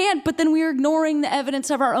mothers can't, but then we are ignoring the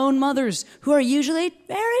evidence of our own mothers, who are usually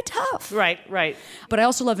very tough. Right, right. But I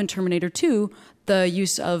also love in Terminator 2 the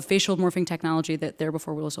use of facial morphing technology that there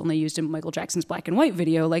before was only used in Michael Jackson's black and white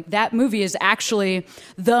video. Like, that movie is actually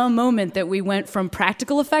the moment that we went from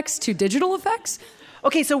practical effects to digital effects.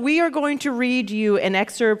 Okay, so we are going to read you an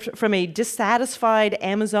excerpt from a dissatisfied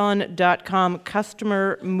Amazon.com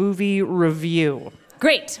customer movie review.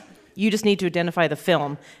 Great. You just need to identify the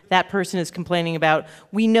film that person is complaining about.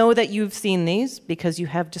 We know that you've seen these because you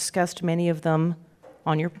have discussed many of them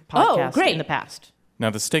on your podcast in the past. Now,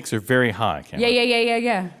 the stakes are very high, Cameron.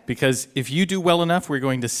 Yeah. Because if you do well enough, we're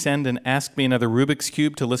going to send an Ask Me Another Rubik's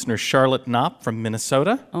Cube to listener Charlotte Knopp from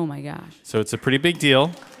Minnesota. Oh, my gosh. So it's a pretty big deal.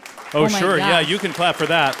 Oh, my sure. God. Yeah, you can clap for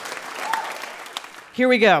that. Here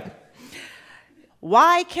we go.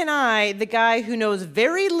 Why can I, the guy who knows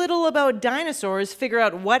very little about dinosaurs, figure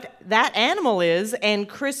out what that animal is, and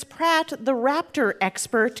Chris Pratt, the raptor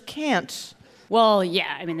expert, can't? Well,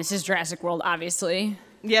 yeah, I mean, this is Jurassic World, obviously.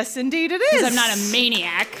 Yes, indeed it is. Because I'm not a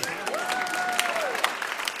maniac.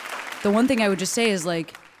 The one thing I would just say is,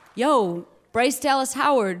 like, yo, Bryce Dallas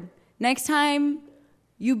Howard, next time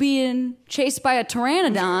you being chased by a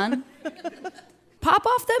pteranodon, pop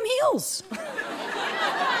off them heels.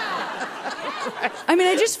 I mean,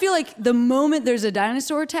 I just feel like the moment there's a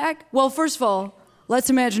dinosaur attack, well, first of all,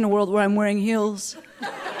 let's imagine a world where I'm wearing heels.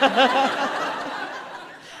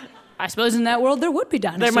 I suppose in that world there would be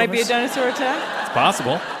dinosaurs. There might be a dinosaur attack? It's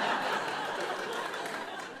possible.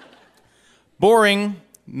 Boring,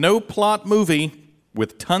 no plot movie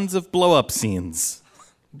with tons of blow-up scenes.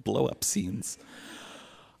 Blow-up scenes.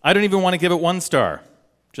 I don't even want to give it 1 star.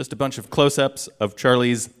 Just a bunch of close-ups of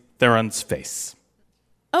Charlize Theron's face.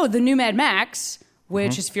 Oh, the new Mad Max,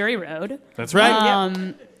 which is Fury Road. That's right.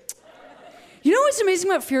 You know what's amazing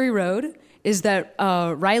about Fury Road is that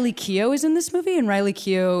Riley Keough is in this movie, and Riley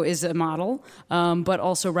Keough is a model, but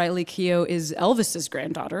also Riley Keough is Elvis's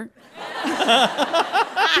granddaughter.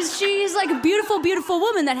 Because she's like a beautiful, beautiful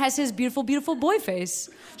woman that has his beautiful, beautiful boy face.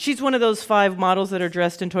 She's one of those 5 models that are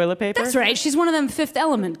dressed in toilet paper? That's right. She's one of them Fifth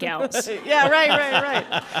Element gals. Yeah,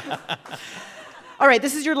 right. All right,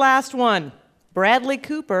 this is your last one. Bradley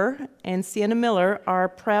Cooper and Sienna Miller are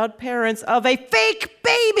proud parents of a fake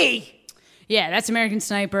baby. Yeah, that's American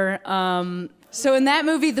Sniper. So in that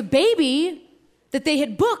movie, the baby that they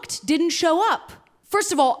had booked didn't show up.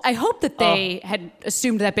 First of all, I hope that they had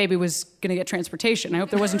assumed that baby was going to get transportation. I hope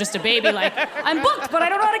there wasn't just a baby like, I'm booked, but I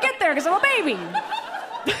don't know how to get there because I'm a baby.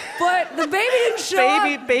 But the baby didn't show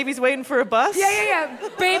up. Baby's waiting for a bus? Yeah.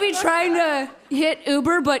 Baby trying to hit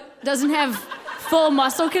Uber, but doesn't have full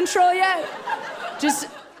muscle control yet. Just,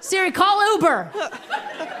 Siri, call Uber.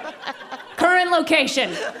 Current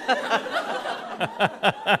location.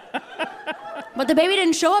 But the baby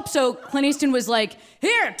didn't show up, so Clint Eastwood was like,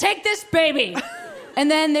 here, take this baby. And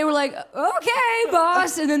then they were like, okay,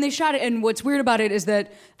 boss. And then they shot it. And what's weird about it is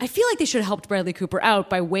that I feel like they should have helped Bradley Cooper out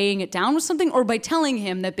by weighing it down with something or by telling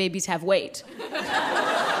him that babies have weight.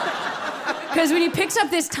 Because when he picks up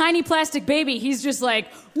this tiny plastic baby, he's just like,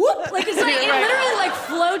 whoop. Like, it's like, it literally like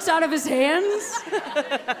floats out of his hands.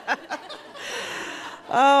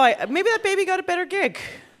 Maybe that baby got a better gig.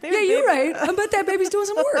 Maybe Yeah, you're right. I bet that baby's doing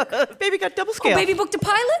some work. Baby got double scale. Oh, baby booked a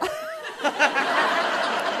pilot?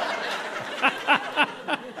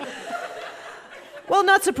 Well,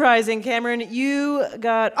 not surprising, Cameron. You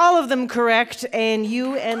got all of them correct, and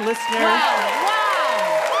you and listener... Wow.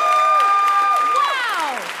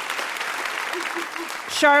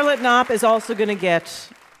 Charlotte Knopp is also going to get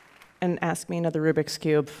an Ask Me Another Rubik's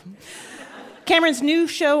Cube. Cameron's new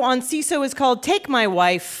show on CISO is called Take My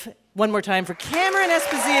Wife. One more time for Cameron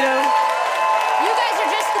Esposito. You guys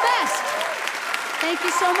are just the best. Thank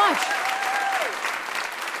you so much.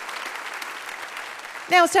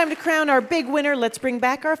 Now it's time to crown our big winner. Let's bring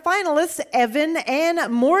back our finalists, Evan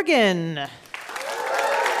and Morgan. All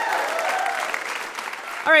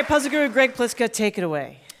right, Puzzle Guru Greg Pliska, take it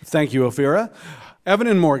away. Thank you, Ophira. Evan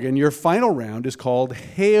and Morgan, your final round is called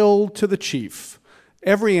Hail to the Chief.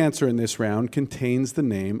 Every answer in this round contains the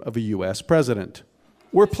name of a U.S. president.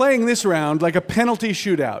 We're playing this round like a penalty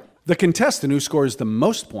shootout. The contestant who scores the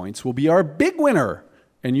most points will be our big winner.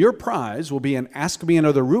 And your prize will be an Ask Me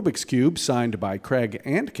Another Rubik's Cube signed by Craig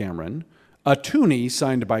and Cameron, a toonie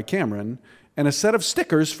signed by Cameron, and a set of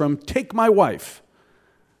stickers from Take My Wife.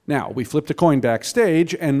 Now, we flipped a coin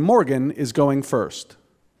backstage, and Morgan is going first.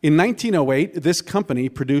 In 1908, this company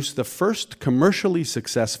produced the first commercially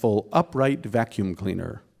successful upright vacuum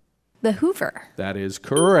cleaner. The Hoover. That is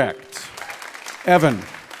correct. Evan,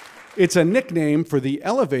 it's a nickname for the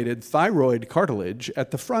elevated thyroid cartilage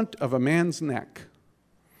at the front of a man's neck.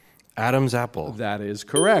 Adam's apple. That is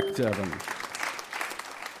correct, Evan.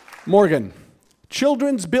 Morgan,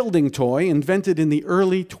 children's building toy invented in the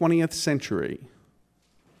early 20th century.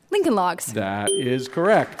 Lincoln Logs. That is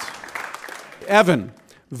correct. Evan,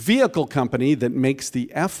 vehicle company that makes the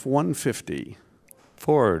F-150.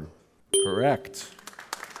 Ford. Correct.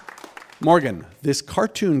 Morgan, this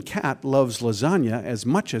cartoon cat loves lasagna as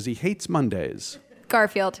much as he hates Mondays.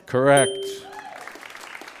 Garfield. Correct.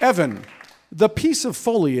 Evan, the piece of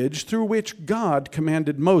foliage through which God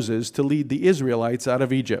commanded Moses to lead the Israelites out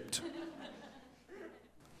of Egypt.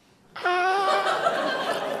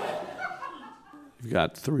 You've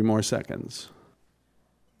got 3 more seconds.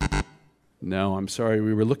 No, I'm sorry.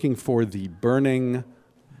 We were looking for the burning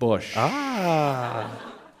bush.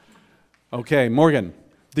 Okay, Morgan.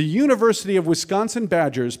 The University of Wisconsin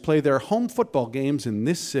Badgers play their home football games in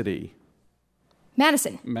this city.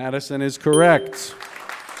 Madison. Madison is correct.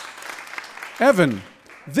 Evan,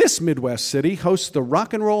 this Midwest city hosts the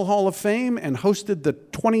Rock and Roll Hall of Fame and hosted the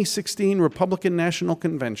 2016 Republican National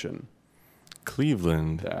Convention.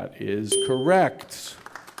 Cleveland. That is correct.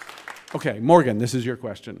 Okay, Morgan, this is your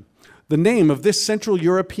question. The name of this Central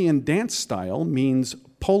European dance style means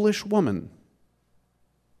Polish woman.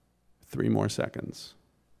 3 more seconds.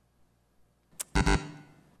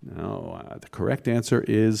 No, the correct answer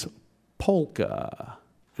is polka.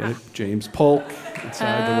 Get it? James Polk.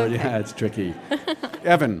 Inside the word. Yeah, it's tricky.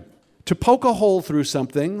 Evan, to poke a hole through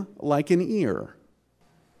something like an ear.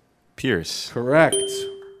 Pierce. Correct.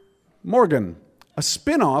 Morgan, a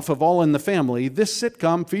spin-off of All in the Family, this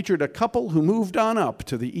sitcom featured a couple who moved on up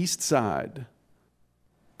to the East Side.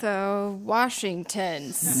 The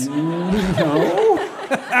Washingtons. No.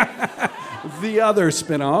 The other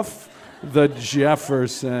spin-off, the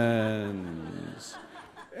Jeffersons.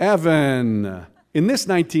 Evan, In this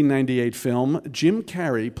 1998 film, Jim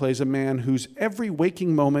Carrey plays a man whose every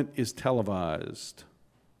waking moment is televised.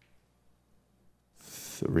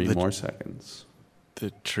 3 more seconds.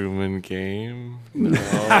 The Truman Game? No,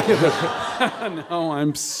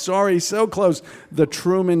 I'm sorry. So close. The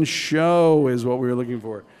Truman Show is what we were looking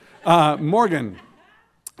for. Morgan.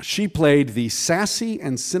 She played the sassy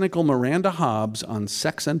and cynical Miranda Hobbs on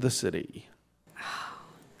Sex and the City.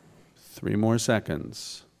 3 more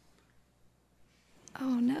seconds.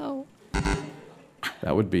 Oh, no.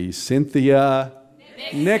 That would be Cynthia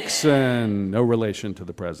Nixon. No relation to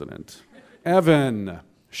the president. Evan.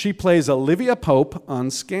 She plays Olivia Pope on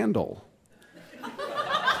Scandal.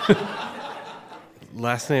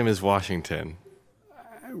 Last name is Washington.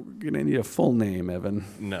 We're going to need a full name, Evan.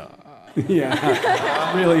 No.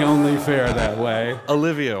 Yeah, really only fair that way.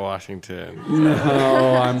 Olivia Washington.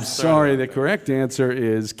 No, I'm sorry. The correct answer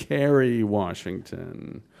is Kerry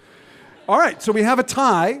Washington. All right, so we have a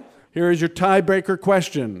tie. Here is your tiebreaker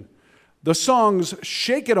question. The songs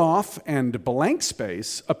Shake It Off and Blank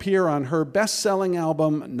Space appear on her best-selling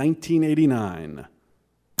album, 1989.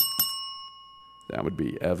 That would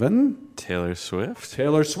be Evan. Taylor Swift.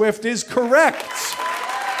 Taylor Swift is correct.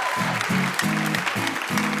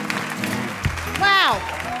 Wow.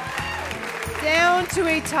 Down to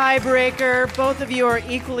a tiebreaker. Both of you are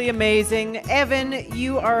equally amazing. Evan,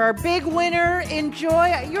 you are our big winner.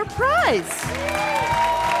 Enjoy your prize.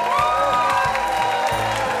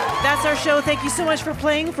 That's our show. Thank you so much for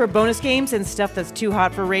playing. For bonus games and stuff that's too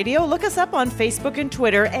hot for radio, look us up on Facebook and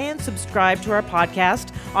Twitter and subscribe to our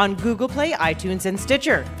podcast on Google Play, iTunes, and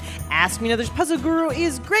Stitcher. Ask Me Another's puzzle guru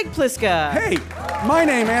is Greg Pliska. Hey, my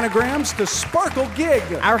name anagrams to Sparkle Gig.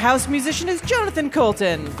 Our house musician is Jonathan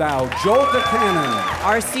Colton. Thou Joel DeCannon.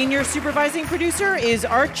 Our senior supervising producer is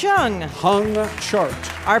Art Chung. Hung Chart.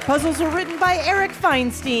 Our puzzles were written by Eric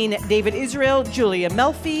Feinstein, David Israel, Julia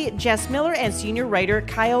Melfi, Jess Miller, and senior writer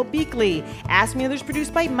Kyle Beakley. Ask Me Others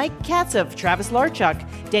produced by Mike Katzov, Travis Larchuk,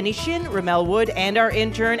 Denny Shin, Ramel Wood, and our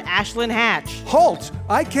intern Ashlyn Hatch. Halt!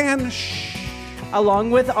 I can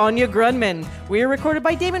Along with Anya Grunman. We are recorded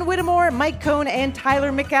by Damon Whittemore, Mike Cohn, and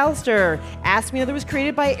Tyler McAllister. Ask Me Another was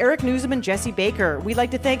created by Eric Newsom and Jesse Baker. We'd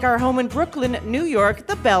like to thank our home in Brooklyn, New York,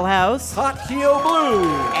 the Bell House. Hot Heel Blue.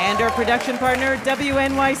 And our production partner,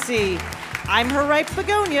 WNYC. I'm her ripe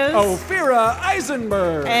begonias. Ophira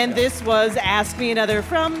Eisenberg. And this was Ask Me Another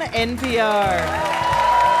from NPR.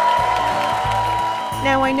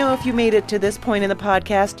 Now, I know if you made it to this point in the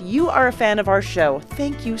podcast, you are a fan of our show.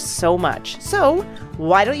 Thank you so much. So,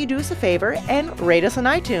 why don't you do us a favor and rate us on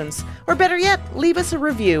iTunes? Or better yet, leave us a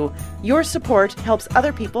review. Your support helps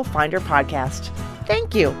other people find our podcast.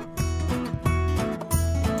 Thank you.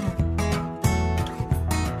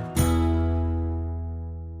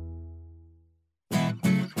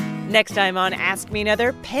 Next time on Ask Me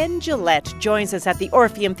Another, Penn Jillette joins us at the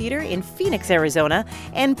Orpheum Theater in Phoenix, Arizona,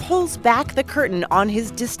 and pulls back the curtain on his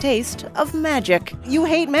distaste of magic. You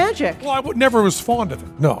hate magic. Well, I never was fond of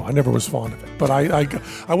it. No, I never was fond of it. But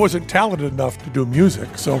I wasn't talented enough to do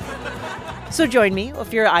music, so... So join me,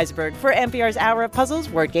 Ophira Eisenberg, for NPR's Hour of Puzzles,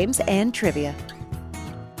 Word Games, and Trivia.